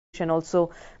and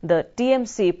also the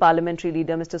TMC parliamentary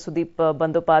leader, Mr. Sudeep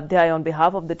Bandyopadhyay, on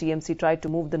behalf of the TMC, tried to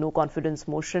move the no confidence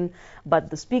motion, but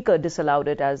the Speaker disallowed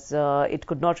it as it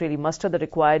could not really muster the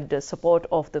required support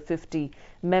of the 50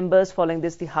 members. Following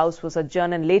this, the House was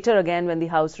adjourned, and later again when the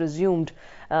House resumed,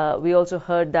 we also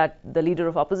heard that the leader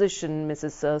of opposition,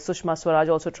 Mrs. Sushma Swaraj,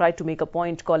 also tried to make a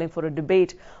point calling for a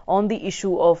debate on the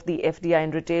issue of the FDI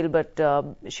in retail,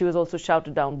 but she was also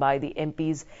shouted down by the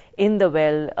MPs in the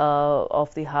well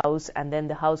of the House, and then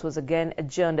the House was again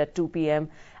adjourned at 2 p.m.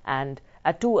 and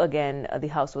at 2 again the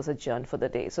House was adjourned for the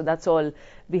day. So that's all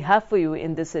we have for you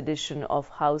in this edition of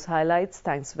House Highlights.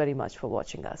 Thanks very much for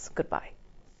watching us. Goodbye.